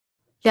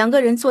两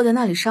个人坐在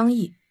那里商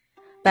议，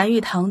白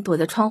玉堂躲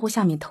在窗户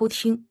下面偷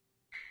听。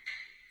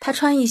她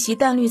穿一袭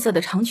淡绿色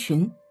的长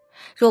裙，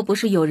若不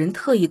是有人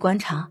特意观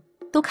察，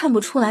都看不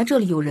出来这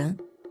里有人。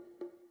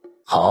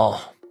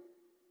好，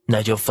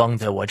那就放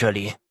在我这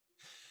里。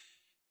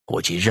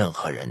估计任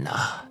何人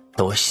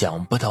都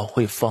想不到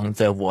会放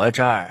在我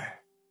这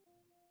儿。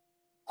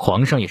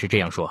皇上也是这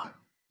样说。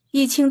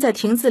义清在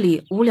亭子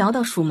里无聊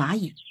到数蚂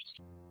蚁。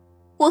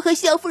我和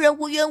萧夫人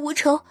无冤无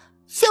仇，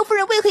萧夫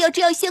人为何要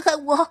这样陷害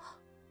我？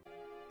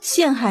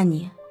陷害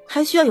你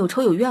还需要有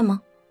仇有怨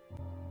吗？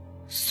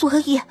所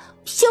以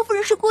萧夫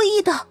人是故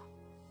意的。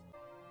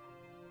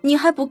你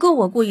还不够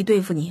我故意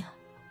对付你。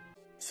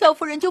萧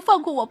夫人就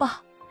放过我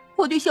吧，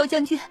我对萧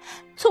将军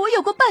从未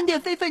有过半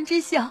点非分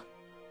之想。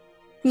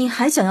你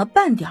还想要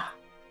半点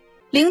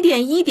，0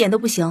点1点都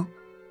不行。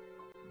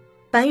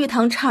白玉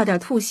堂差点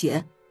吐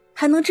血，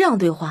还能这样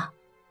对话？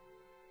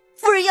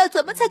夫人要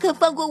怎么才肯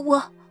放过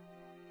我？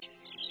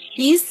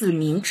以死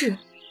明志，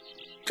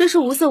这是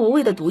无色无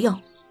味的毒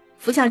药，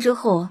服下之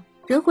后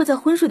人会在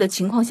昏睡的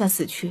情况下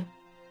死去，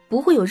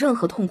不会有任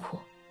何痛苦。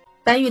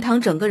白玉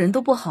堂整个人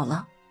都不好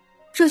了，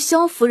这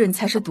萧夫人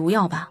才是毒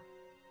药吧？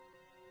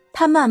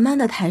他慢慢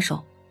的抬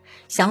手，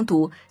想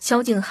赌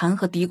萧敬寒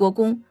和狄国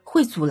公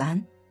会阻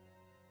拦。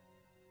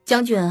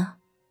将军，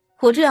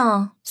我这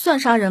样算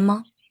杀人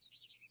吗？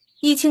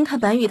义清看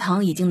白玉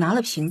堂已经拿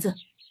了瓶子。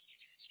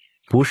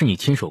不是你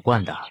亲手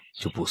灌的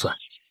就不算。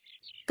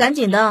赶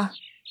紧的，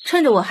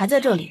趁着我还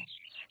在这里，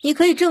你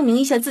可以证明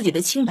一下自己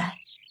的清白。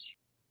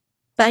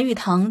白玉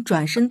堂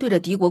转身对着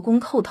狄国公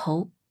叩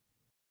头。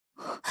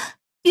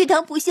玉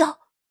堂不孝，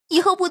以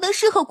后不能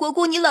侍候国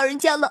公你老人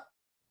家了。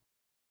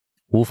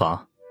无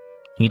妨，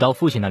你到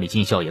父亲那里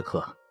尽孝也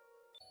可。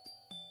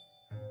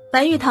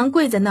白玉堂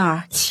跪在那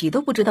儿，起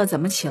都不知道怎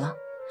么起了，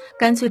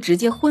干脆直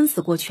接昏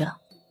死过去了。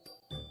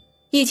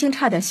义清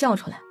差点笑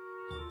出来。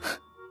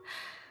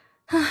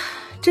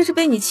真是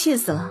被你气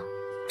死了，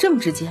这么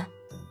直接。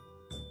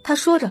他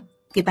说着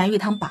给白玉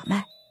堂把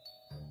脉，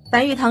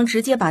白玉堂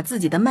直接把自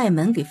己的脉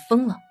门给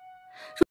封了。